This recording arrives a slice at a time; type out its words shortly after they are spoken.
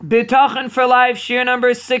Bitachon for Life, shir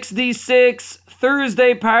number 66,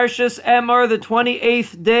 Thursday, Parshas Emor, the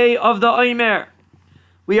 28th day of the Omer.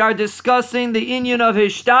 We are discussing the inyan of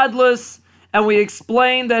Hishtadlus, and we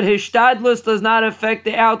explained that Hishtadlus does not affect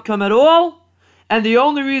the outcome at all, and the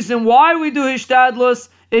only reason why we do Hishtadlus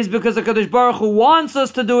is because the HaKadosh Baruch Hu wants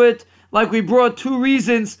us to do it, like we brought two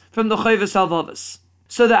reasons from the Chovos HaLevavos.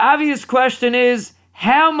 So the obvious question is,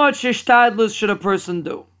 how much Hishtadlus should a person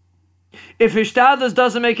do? If Hishtadlus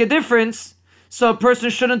doesn't make a difference, so a person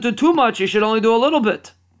shouldn't do too much, he should only do a little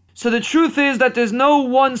bit. So the truth is that there's no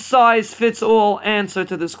one-size-fits-all answer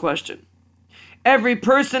to this question. Every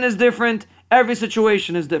person is different, every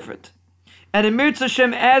situation is different. And in Mirz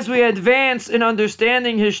Hashem, as we advance in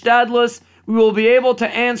understanding Hishtadlus, we will be able to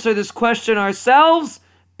answer this question ourselves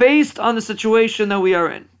based on the situation that we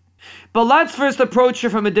are in. But let's first approach it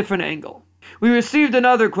from a different angle. We received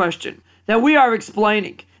another question that we are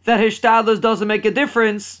explaining, that Hishtadlus doesn't make a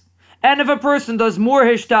difference, and if a person does more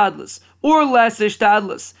Hishtadlus or less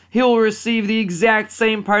Hishtadlus, he will receive the exact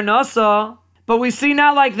same Parnasa. But we see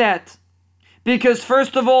not like that. Because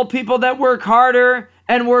first of all, people that work harder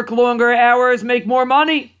and work longer hours make more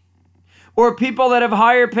money. Or people that have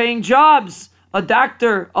higher paying jobs, a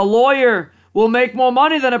doctor, a lawyer, will make more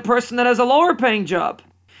money than a person that has a lower paying job.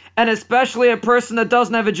 And especially a person that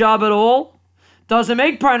doesn't have a job at all, doesn't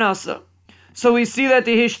make Parnasa. So we see that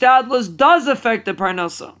the Hishtadlus does affect the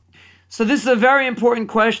Parnasa. So this is a very important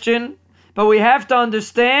question, but we have to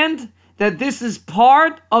understand that this is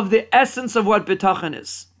part of the essence of what Bitachon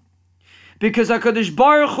is. Because HaKadosh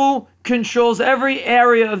Baruch Hu controls every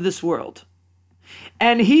area of this world.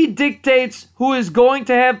 And He dictates who is going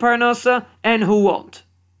to have Parnasa and who won't.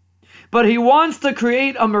 But He wants to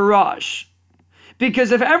create a mirage.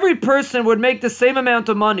 Because if every person would make the same amount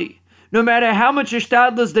of money, no matter how much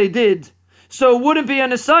Hishtadlus they did, so it wouldn't be a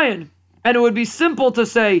Nisayan. And it would be simple to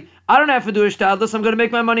say, I don't have to do Hishtadlus, I'm going to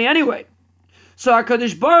make my money anyway. So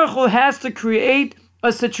HaKadosh Baruch Hu has to create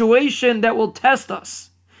a situation that will test us.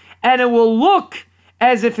 And it will look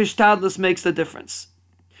as if Hishtadlus makes the difference.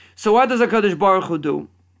 So what does HaKadosh Baruch Hu do?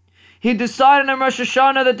 He decided on Rosh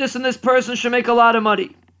Hashanah that this and this person should make a lot of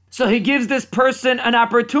money. So He gives this person an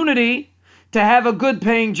opportunity to have a good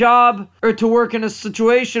paying job or to work in a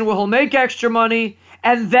situation where he'll make extra money.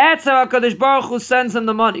 And that's how HaKadosh Baruch Hu sends him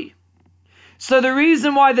the money. So the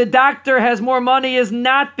reason why the doctor has more money is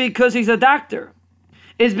not because he's a doctor.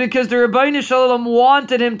 It's because the Rebbeinu Shalom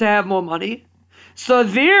wanted him to have more money. So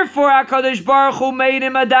therefore HaKadosh Baruch Hu made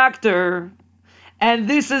him a doctor. And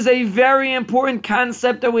this is a very important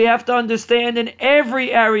concept that we have to understand in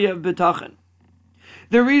every area of Bitachon.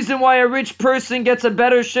 The reason why a rich person gets a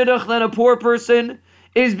better shidduch than a poor person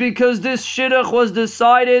is because this shidduch was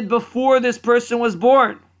decided before this person was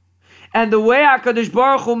born. And the way HaKadosh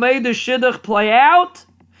Baruch Hu made the shidduch play out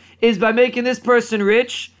is by making this person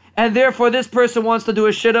rich, and therefore this person wants to do a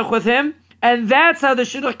shidduch with him, and that's how the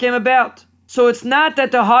shidduch came about. So it's not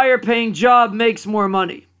that the higher paying job makes more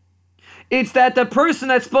money. It's that the person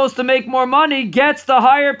that's supposed to make more money gets the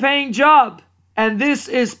higher paying job. And this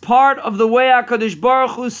is part of the way HaKadosh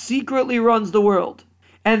Baruch Hu secretly runs the world.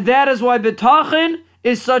 And that is why Bitachon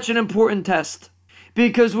is such an important test.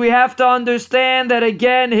 Because we have to understand that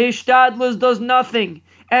again, Hishtadlus does nothing,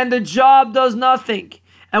 and the job does nothing.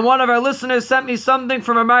 And one of our listeners sent me something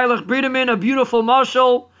from a Meilech Bridamin, a beautiful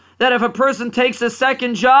mashal, that if a person takes a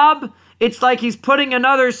second job, it's like he's putting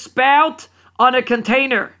another spout on a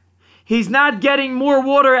container. He's not getting more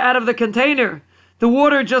water out of the container. The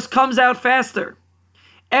water just comes out faster.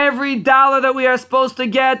 Every dollar that we are supposed to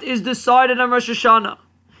get is decided on Rosh Hashanah.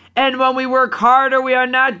 And when we work harder, we are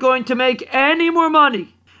not going to make any more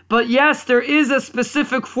money. But yes, there is a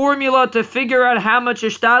specific formula to figure out how much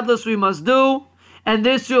Hishtadlus we must do. And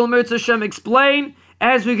this will Mirz Hashem explain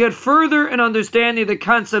as we get further in understanding the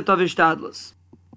concept of Hishtadlus.